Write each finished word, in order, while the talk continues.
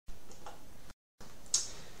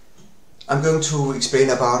I'm going to explain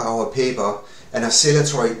about our paper, an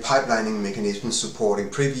oscillatory pipelining mechanism supporting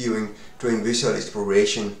previewing during visual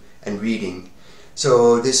exploration and reading.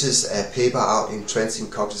 So this is a paper out in Trends in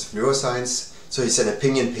Cognitive Neuroscience. So it's an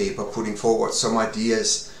opinion paper putting forward some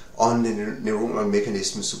ideas on the neuronal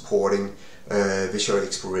mechanism supporting visual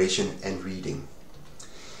exploration and reading.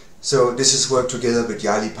 So this is work together with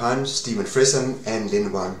Yali, Stephen Frisson and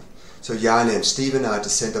Wang. So Yali and Stephen are at the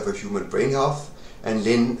Center for Human Brain Health, and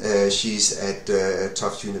Lynn, she's at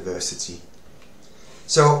Tufts University.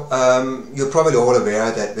 So you're probably all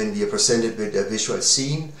aware that when we are presented with a visual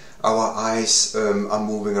scene, our eyes are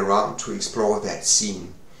moving around to explore that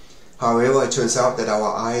scene. However, it turns out that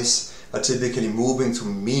our eyes are typically moving to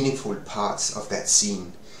meaningful parts of that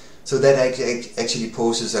scene. So that actually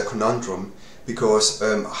poses a conundrum, because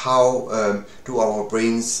how do our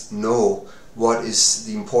brains know what is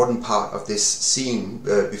the important part of this scene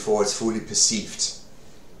before it's fully perceived?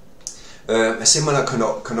 A similar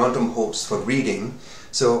conundrum holds for reading.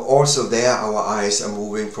 So also there our eyes are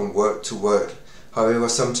moving from word to word. However,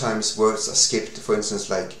 sometimes words are skipped, for instance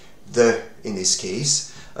like the in this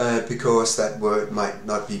case, because that word might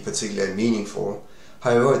not be particularly meaningful.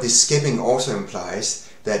 However, this skipping also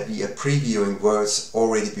implies that we are previewing words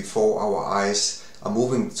already before our eyes are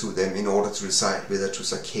moving to them in order to decide whether to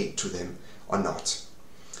saccade to them or not.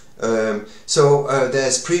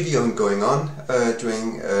 There's previewing going on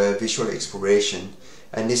during visual exploration,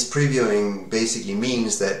 and this previewing basically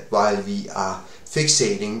means that while we are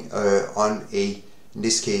fixating on in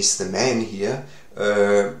this case the man here,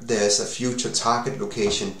 there's a future target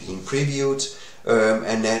location being previewed,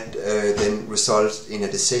 and that then results in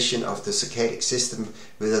a decision of the saccadic system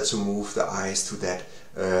whether to move the eyes to that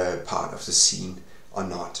part of the scene or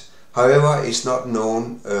not. However, it's not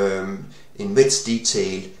known in which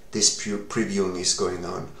detail this previewing is going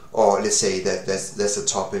on, or let's say that that's a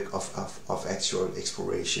topic of actual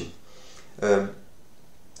exploration.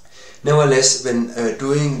 Nevertheless, when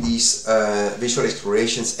doing these visual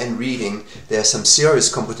explorations and reading, there are some serious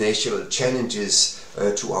computational challenges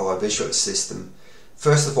to our visual system.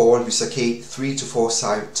 First of all, we saccade 3 to 4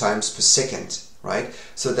 times per second, right?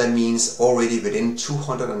 So that means already within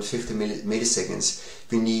 250 milliseconds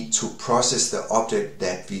we need to process the object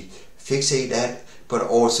that we fixate at, but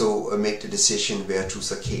also make the decision where to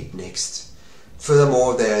saccade next.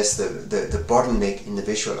 Furthermore, there's the bottleneck in the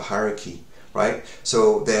visual hierarchy, right?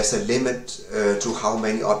 So there's a limit to how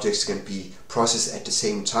many objects can be processed at the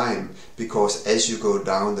same time, because as you go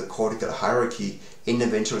down the cortical hierarchy in the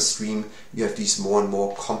ventral stream, you have these more and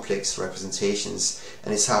more complex representations,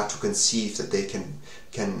 and it's hard to conceive that they can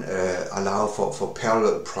allow for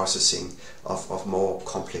parallel processing of more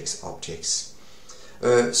complex objects.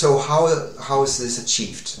 So how is this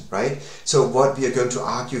achieved, right? So what we are going to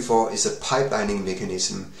argue for is a pipelining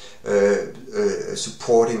mechanism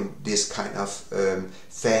supporting this kind of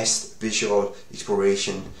fast visual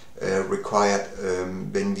exploration required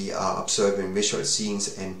when we are observing visual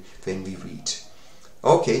scenes and when we read.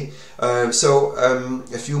 Okay, a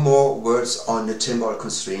few more words on the temporal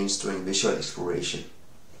constraints during visual exploration.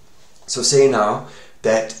 So say now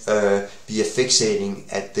that we are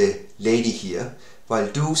fixating at the lady here. While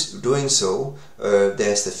doing so,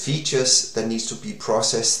 there's the features that needs to be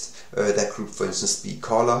processed. That could, for instance, be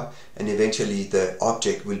color, and eventually the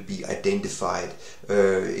object will be identified.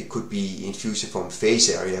 It could be in fusiform face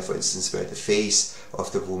area, for instance, where the face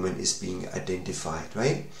of the woman is being identified,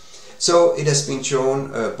 right? So it has been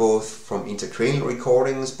shown both from intracranial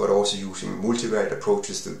recordings, but also using multivariate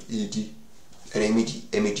approaches to EEG and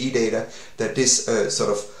MEG data, that this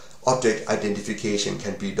sort of object identification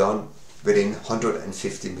can be done within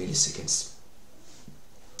 150 milliseconds.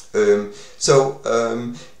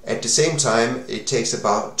 At the same time, it takes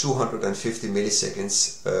about 250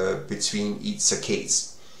 milliseconds between each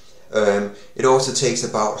saccades. It also takes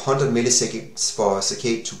about 100 milliseconds for a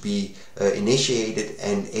saccade to be initiated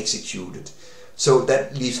and executed. So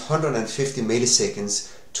that leaves 150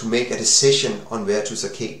 milliseconds to make a decision on where to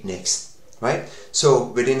saccade next, right? So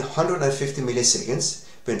within 150 milliseconds,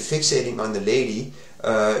 when fixating on the lady,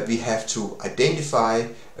 we have to identify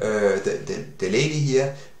the lady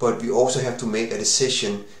here, but we also have to make a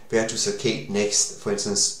decision where to saccade next, for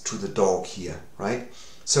instance, to the dog here, right?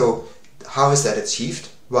 So how is that achieved?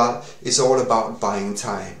 Well, it's all about buying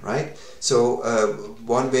time, right? So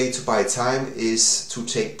one way to buy time is to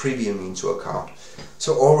take previewing into account.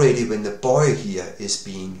 So already when the boy here is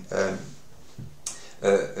being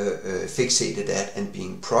fixated at and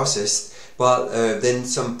being processed, well, then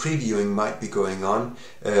some previewing might be going on,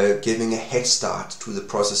 giving a head start to the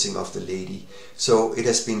processing of the lady. So it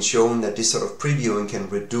has been shown that this sort of previewing can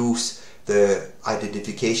reduce the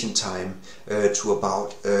identification time to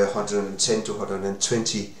about 110 to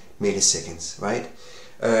 120 milliseconds, right?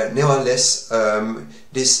 Nevertheless,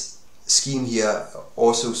 this scheme here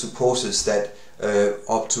also supposes that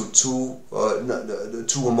up to two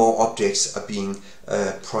or more objects are being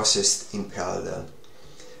processed in parallel.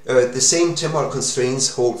 The same temporal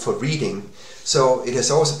constraints hold for reading, so it has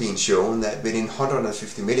also been shown that within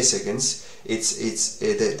 150 milliseconds,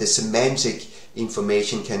 the semantic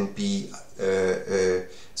information can be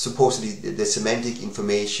supposedly the semantic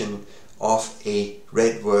information of a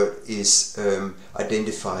read word is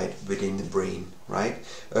identified within the brain, right?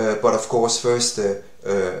 But of course, first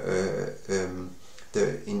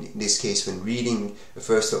in this case, when reading,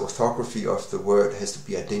 first the orthography of the word has to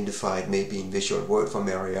be identified, maybe in visual word form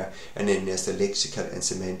area, and then there's the lexical and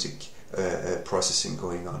semantic processing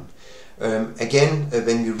going on. Again,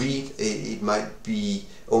 when we read, it might be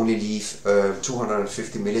only leave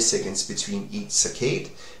 250 milliseconds between each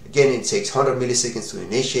saccade. Again, it takes 100 milliseconds to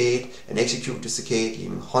initiate and execute the saccade,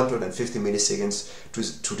 leaving 150 milliseconds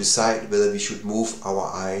to decide whether we should move our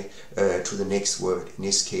eye to the next word. In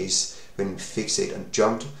this case, when we fixate and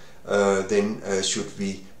jump, then should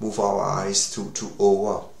we move our eyes to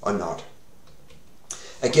over or not.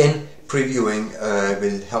 Again, previewing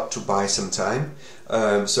will help to buy some time.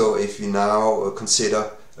 So if we now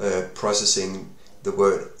consider processing the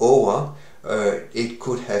word over, it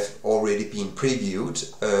could have already been previewed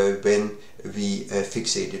when we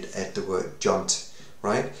fixated at the word jumped,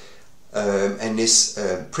 right? And this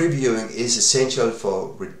previewing is essential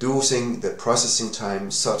for reducing the processing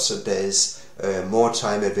time such that there is more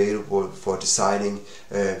time available for deciding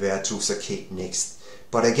where to saccade next.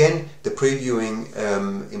 But again, the previewing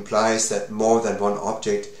implies that more than one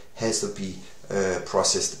object has to be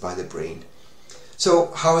processed by the brain.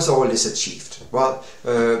 So how is all this achieved? Well,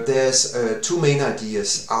 there's two main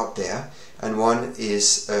ideas out there, and one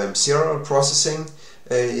is serial processing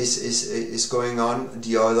is going on.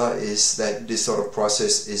 The other is that this sort of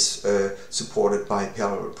process is supported by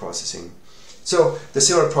parallel processing. So the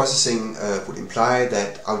serial processing would imply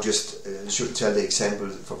that, I'll just should tell the example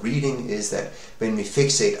for reading, is that when we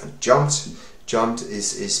fixate on jumped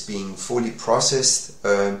is being fully processed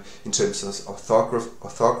in terms of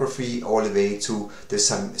orthography all the way to the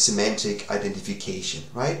semantic identification,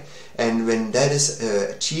 right? And when that is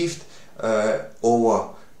achieved, over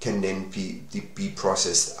can then be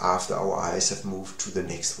processed after our eyes have moved to the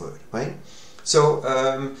next word, right? So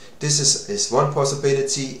this is one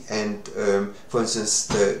possibility, and for instance,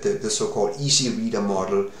 the so-called easy reader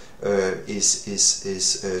model is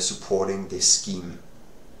supporting this scheme.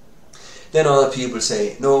 Then other people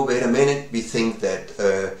say, no, wait a minute, we think that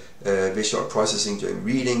visual processing during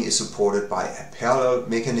reading is supported by a parallel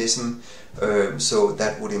mechanism. So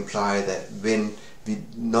that would imply that when we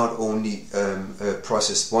not only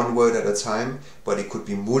process one word at a time, but it could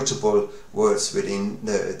be multiple words within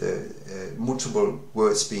the multiple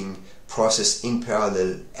words being processed in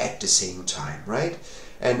parallel at the same time, right?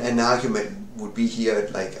 And an argument would be here,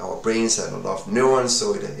 like our brains have a lot of neurons,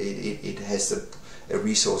 so it has the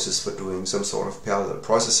resources for doing some sort of parallel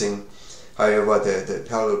processing. However, the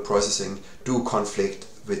parallel processing do conflict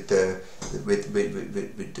with the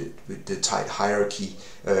tight hierarchy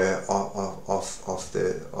of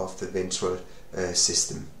the ventral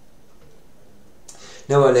system.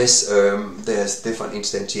 Nevertheless, there's different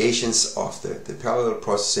instantiations of the parallel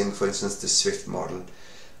processing, for instance the Swift model.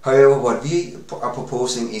 However, what we are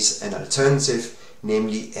proposing is an alternative,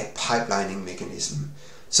 namely a pipelining mechanism.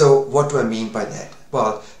 So what do I mean by that?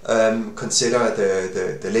 Well, consider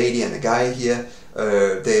the lady and the guy here.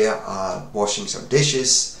 They are washing some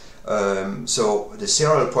dishes. So the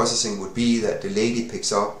serial processing would be that the lady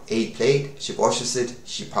picks up a plate, she washes it,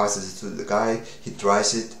 she passes it to the guy, he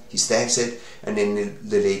dries it, he stacks it, and then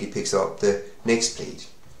the lady picks up the next plate,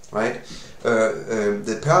 right?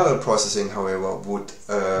 The parallel processing, however, would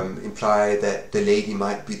imply that the lady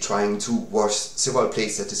might be trying to wash several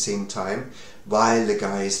plates at the same time, while the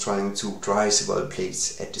guy is trying to dry several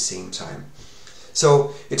plates at the same time.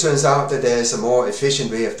 So it turns out that there is a more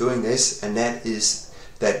efficient way of doing this, and that is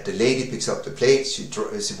that the lady picks up the plate, she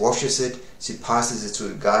washes it, she passes it to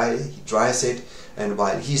the guy, he dries it, and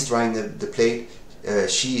while he's drying the plate,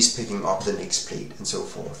 she is picking up the next plate, and so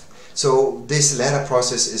forth. So this latter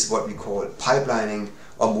process is what we call pipelining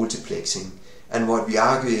or multiplexing. And what we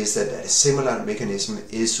argue is that a similar mechanism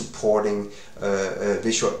is supporting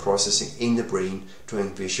visual processing in the brain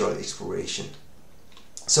during visual exploration.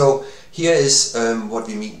 So here is what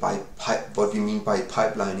we mean by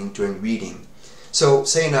pipelining during reading. So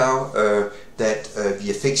say now that we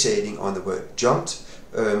are fixating on the word jumped.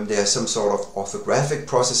 There's some sort of orthographic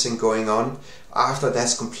processing going on. After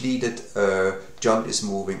that's completed, jump is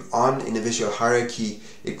moving on in a visual hierarchy.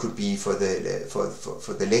 It could be for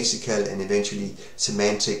the lexical and eventually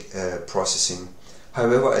semantic processing.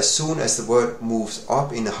 However, as soon as the word moves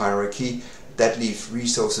up in the hierarchy, that leaves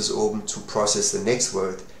resources open to process the next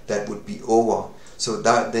word. That would be over. So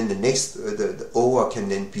that then the next the over can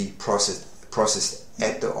then be processed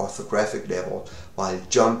at the orthographic level, while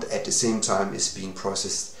jumped at the same time is being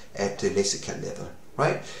processed at the lexical level.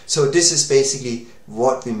 Right? So this is basically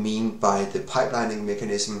what we mean by the pipelining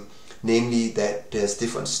mechanism, namely that there's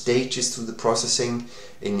different stages to the processing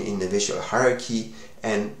in the visual hierarchy,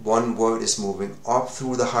 and one word is moving up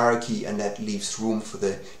through the hierarchy, and that leaves room for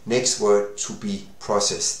the next word to be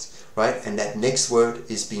processed. Right? And that next word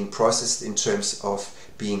is being processed in terms of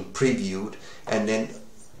being previewed, and then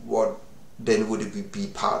would it be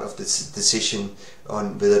part of this decision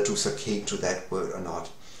on whether to saccade to that word or not.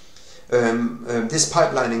 This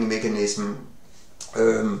pipelining mechanism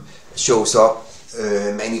shows up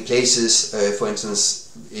many places. For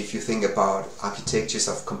instance, if you think about architectures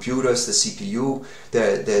of computers, the CPU,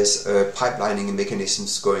 there's pipelining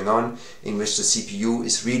mechanisms going on in which the CPU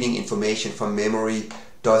is reading information from memory,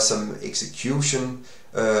 does some execution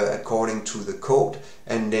according to the code,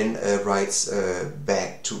 and then writes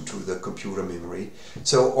back to the computer memory.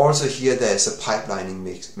 So also here there's a pipelining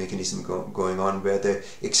mechanism going on, where the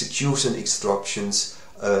execution instructions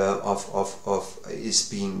is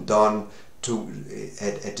being done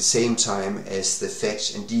at the same time as the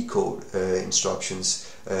fetch and decode instructions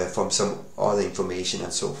from some other information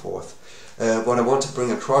and so forth. What I want to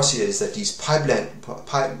bring across here is that these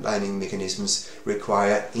pipelining mechanisms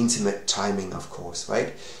require intimate timing, of course,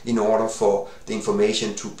 right? In order for the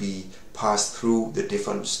information to be passed through the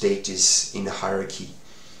different stages in the hierarchy.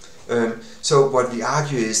 So what we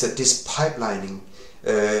argue is that this pipelining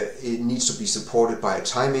it needs to be supported by a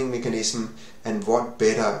timing mechanism, and what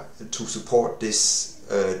better to support this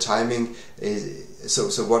timing is,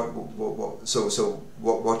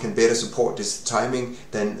 what can better support this timing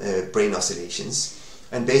than brain oscillations.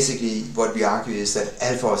 And basically what we argue is that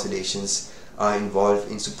alpha oscillations are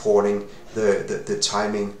involved in supporting the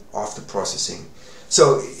timing of the processing.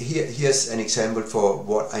 So here's an example for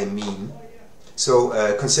what I mean. So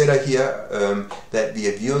consider here that we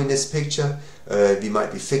are viewing this picture. We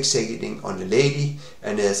might be fixating on the lady,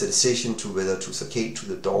 and there's a decision to whether to saccade to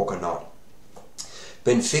the dog or not.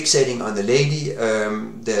 When fixating on the lady,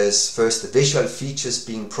 there's first the visual features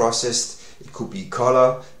being processed. It could be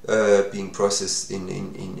color being processed in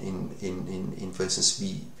for instance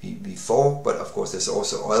V4, but of course there's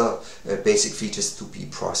also other basic features to be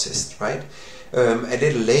processed, right? A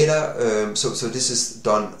little later, so this is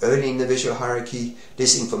done early in the visual hierarchy.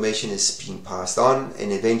 This information is being passed on,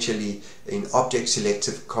 and eventually in object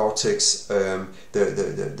selective cortex,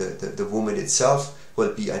 the woman itself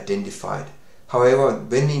will be identified. However,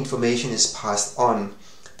 when the information is passed on,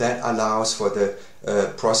 that allows for the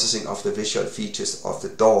processing of the visual features of the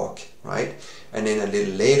dog, right? And then a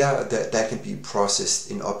little later, that can be processed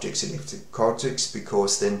in object selective cortex,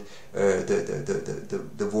 because then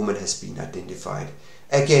the woman has been identified.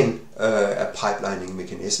 Again, a pipelining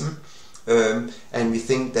mechanism. And we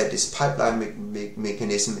think that this pipeline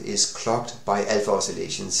mechanism is clocked by alpha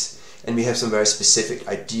oscillations. And we have some very specific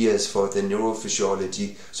ideas for the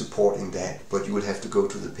neurophysiology supporting that, but you will have to go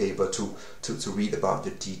to the paper to read about the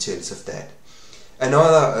details of that.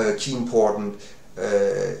 Another key important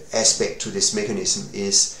aspect to this mechanism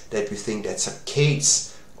is that we think that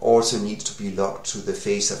saccades also need to be locked to the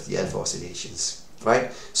phase of the alpha oscillations,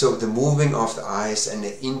 right? So the moving of the eyes and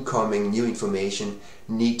the incoming new information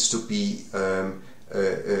needs to be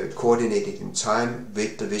coordinated in time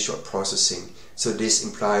with the visual processing. So this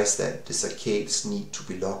implies that the saccades need to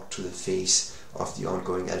be locked to the phase of the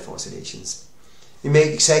ongoing alpha oscillations. We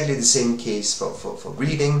make exactly the same case for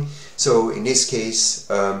reading. So in this case,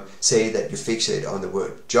 say that you fixate on the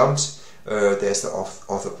word jumped. There's the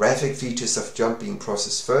orthographic features of jump being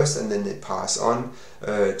processed first, and then they pass on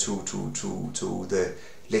to the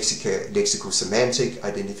lexicosemantic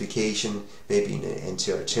identification, maybe in the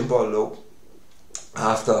anterior temporal lobe.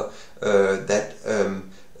 After that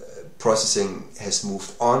processing has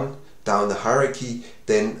moved on down the hierarchy,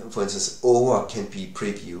 then for instance over can be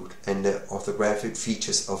previewed, and the orthographic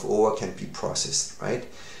features of over can be processed, right?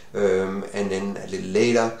 and then a little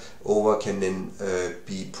later over can then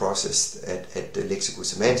be processed at the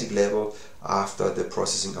lexicosemantic level after the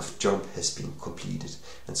processing of jump has been completed,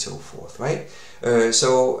 and so forth, right?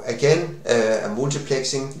 So again, a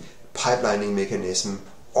multiplexing pipelining mechanism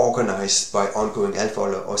organized by ongoing alpha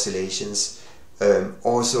oscillations.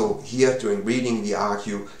 Also here during reading we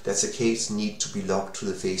argue that saccades need to be locked to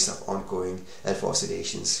the phase of ongoing alpha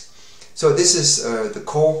oscillations. So this is the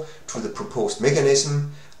core to the proposed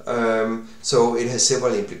mechanism. So it has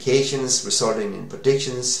several implications resulting in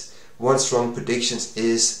predictions. One strong prediction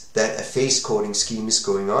is that a phase coding scheme is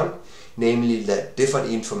going on, namely that different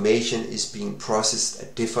information is being processed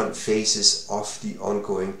at different phases of the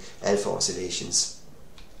ongoing alpha oscillations.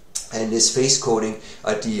 And this phase coding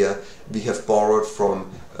idea we have borrowed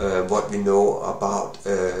from what we know about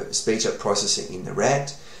spatial processing in the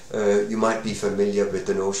rat. You might be familiar with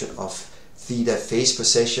the notion of theta phase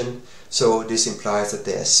precession. So this implies that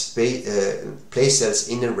there are place cells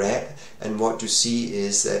in a rat, and what you see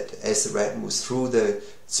is that as the rat moves through the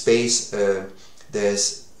space,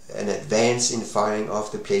 there's an advance in firing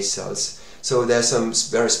of the place cells. So there are some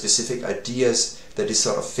very specific ideas that this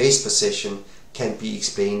sort of phase precession can be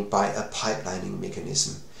explained by a pipelining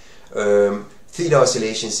mechanism. Theta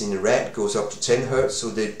oscillations in the rat goes up to 10 Hz, so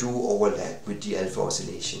they do overlap with the alpha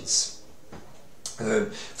oscillations.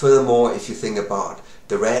 Furthermore, if you think about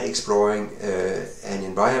the rat exploring an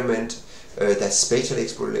environment, that's spatial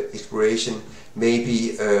exploration,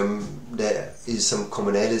 maybe there is some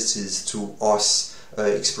commonalities to us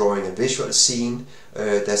exploring a visual scene.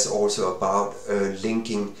 That's also about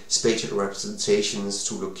linking spatial representations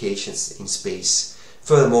to locations in space.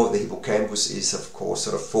 Furthermore, the hippocampus is of course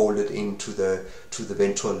sort of folded into the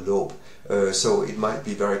ventral lobe, so it might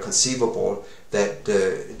be very conceivable that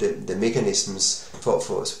the mechanisms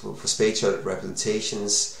for spatial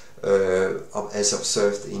representations as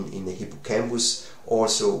observed in the hippocampus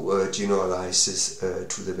also generalizes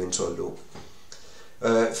to the ventral lobe.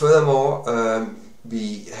 Furthermore,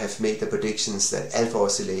 we have made the predictions that alpha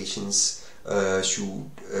oscillations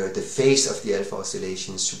the phase of the alpha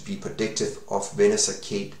oscillations should be predictive of when a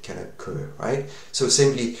saccade can occur, right? So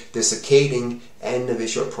simply the saccading and the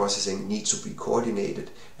visual processing need to be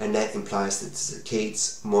coordinated, and that implies that the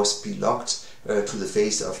saccades must be locked to the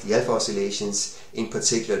phase of the alpha oscillations, in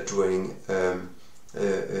particular during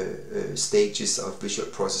stages of visual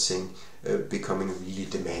processing becoming really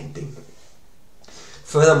demanding.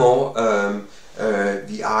 Furthermore,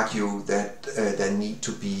 we argue that there need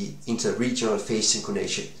to be interregional phase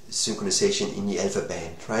synchronization in the alpha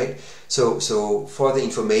band, right? So for the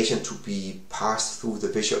information to be passed through the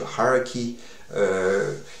visual hierarchy,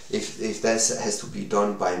 if that has to be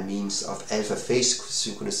done by means of alpha phase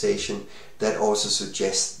synchronization, that also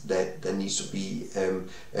suggests that there needs to be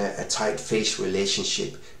a tight phase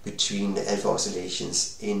relationship between the alpha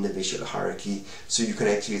oscillations in the visual hierarchy. So you can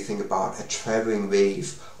actually think about a traveling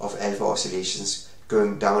wave of alpha oscillations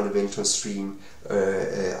going down the ventral stream,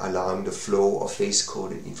 allowing the flow of phase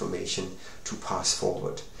coded information to pass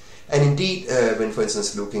forward. And indeed, when for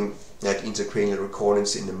instance looking at intracranial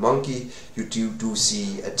recordings in the monkey, you do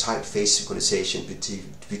see a tight phase synchronization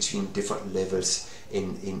between different levels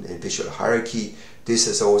in visual hierarchy. This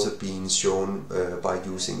has also been shown by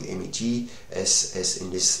using MEG as in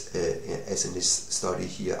this study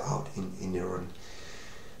here out in Neuron.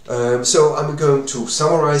 So I'm going to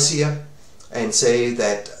summarize here and say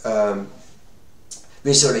that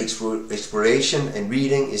visual exploration and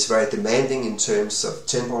reading is very demanding in terms of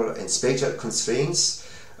temporal and spatial constraints.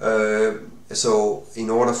 So in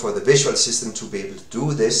order for the visual system to be able to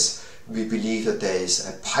do this, we believe that there is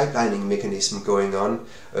a pipelining mechanism going on,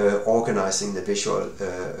 organizing the visual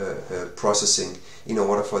processing in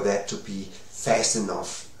order for that to be fast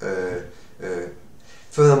enough.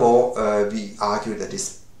 Furthermore, we argue that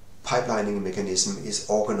this pipelining mechanism is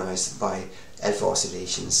organized by alpha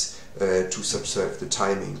oscillations to subserve the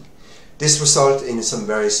timing. This results in some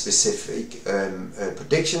very specific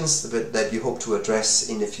predictions that we hope to address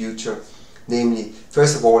in the future. Namely,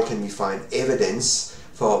 first of all, can we find evidence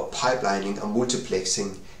for pipelining or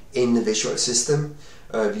multiplexing in the visual system?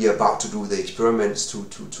 We are about to do the experiments to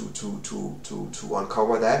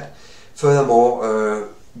uncover that.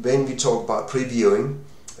 Furthermore, when we talk about previewing,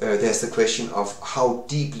 there's the question of how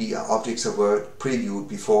deeply are objects of word previewed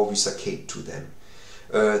before we saccade to them.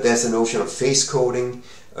 There's the notion of phase coding,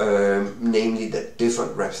 namely that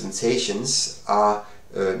different representations are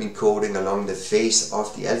encoding along the phase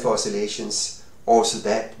of the alpha oscillations. Also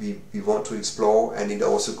that we want to explore, and it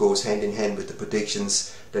also goes hand in hand with the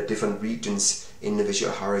predictions that different regions in the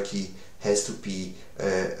visual hierarchy has to be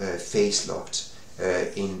phase locked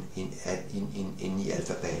in the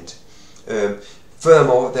alpha band.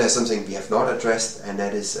 Furthermore, there's something we have not addressed, and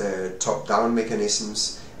that is top-down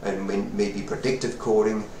mechanisms and maybe predictive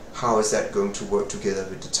coding. How is that going to work together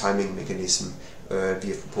with the timing mechanism we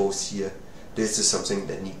have proposed here? This is something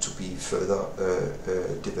that needs to be further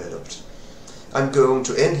developed. I'm going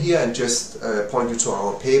to end here and just point you to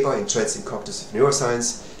our paper in Transient Cognitive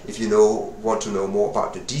Neuroscience. If you want to know more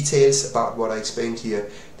about the details about what I explained here,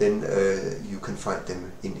 then you can find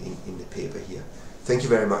them in the paper here. Thank you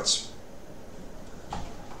very much.